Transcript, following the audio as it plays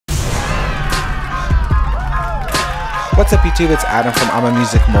What's up YouTube, it's Adam from I'm a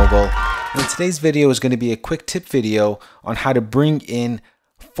Music Mogul, and today's video is going to be a quick tip video on how to bring in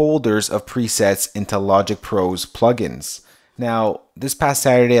folders of presets into Logic Pro's plugins. Now, this past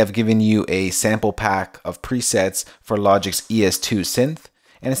Saturday I've given you a sample pack of presets for Logic's ES2 synth,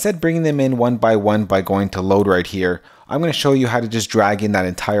 and instead of bringing them in one by one by going to load right here, I'm going to show you how to just drag in that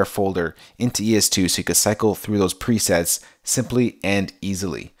entire folder into ES2 so you can cycle through those presets simply and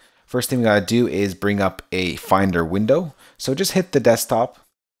easily. First thing we gotta do is bring up a Finder window. So just hit the desktop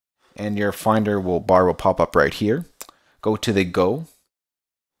and your Finder bar will pop up right here. Go to the Go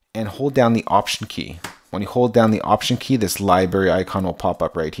and hold down the Option key. When you hold down the Option key, this library icon will pop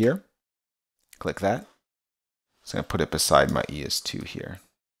up right here. Click that. So I'm gonna put it beside my ES2 here.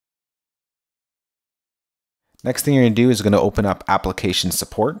 Next thing you're gonna do is gonna open up Application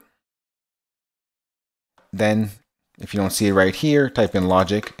Support. Then, if you don't see it right here, type in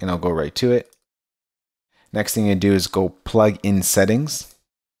Logic and I'll go right to it. Next thing you do is go plug in settings.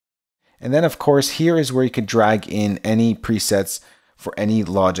 And then of course, here is where you could drag in any presets for any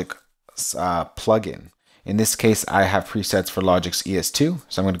Logic plugin. In this case, I have presets for Logic's ES2.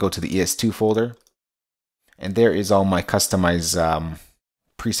 So I'm going to go to the ES2 folder. And there is all my customized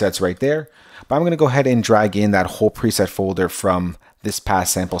presets right there. But I'm going to go ahead and drag in that whole preset folder from this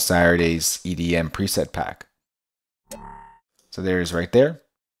past Sample Saturday's EDM preset pack. So there it is right there.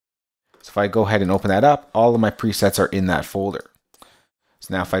 So if I go ahead and open that up, all of my presets are in that folder.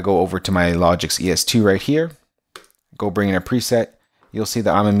 So now if I go over to my Logic's ES2 right here, go bring in a preset, you'll see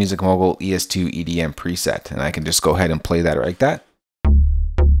the I'm a Music Mogul ES2 EDM preset. And I can just go ahead and play that like that.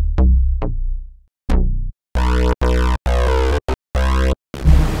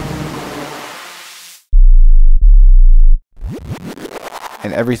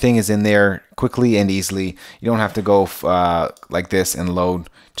 And everything is in there quickly and easily. You don't have to go like this and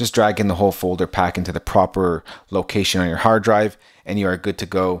load. Just drag in the whole folder pack into the proper location on your hard drive and you are good to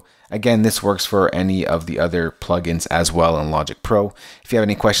go. Again, this works for any of the other plugins as well in Logic Pro. If you have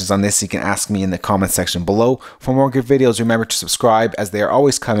any questions on this, you can ask me in the comment section below. For more good videos, remember to subscribe as they are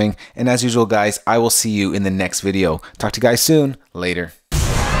always coming. And as usual, guys, I will see you in the next video. Talk to you guys soon. Later.